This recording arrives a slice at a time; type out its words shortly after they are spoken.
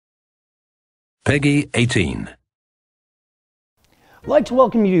Peggy 18. I'd like to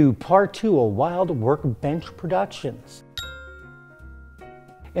welcome you to part 2 of Wild Workbench Productions.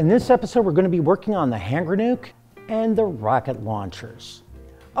 In this episode, we're going to be working on the handgranuk and the rocket launchers.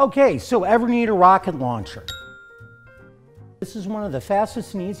 Okay, so ever need a rocket launcher? This is one of the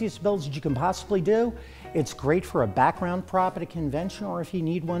fastest and easiest builds that you can possibly do. It's great for a background prop at a convention, or if you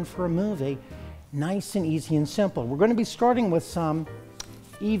need one for a movie. Nice and easy and simple. We're going to be starting with some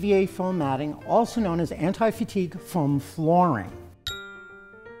EVA foam matting, also known as anti-fatigue foam flooring.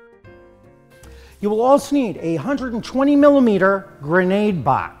 You will also need a 120 millimeter grenade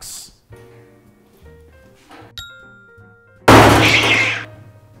box.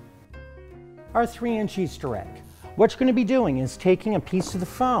 Our 3-inch Easter egg. What you're going to be doing is taking a piece of the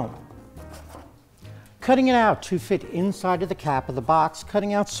foam, cutting it out to fit inside of the cap of the box,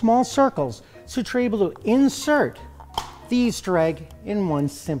 cutting out small circles so you're able to insert the Easter egg in one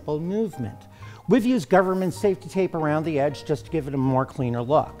simple movement. We've used government safety tape around the edge just to give it a more cleaner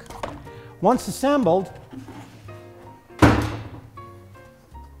look. Once assembled,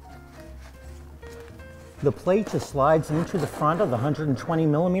 the plate just slides into the front of the 120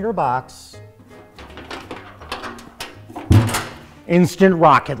 millimeter box. Instant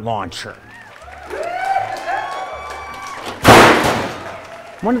rocket launcher.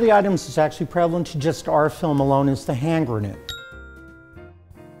 One of the items that's actually prevalent to just our film alone is the handgranuk.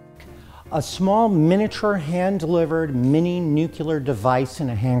 A small miniature hand-delivered mini-nuclear device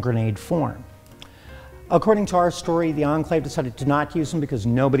in a hand grenade form. According to our story, the Enclave decided to not use them because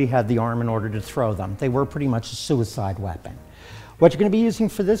nobody had the arm in order to throw them. They were pretty much a suicide weapon. What you're going to be using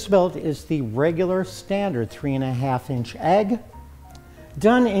for this build is the regular standard 3.5-inch egg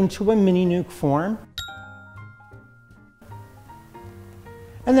done into a mini-nuke form.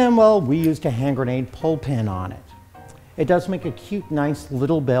 And then, well, we used a hand grenade pull pin on it. It does make a cute, nice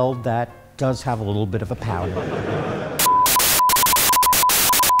little build that does have a little bit of a powder.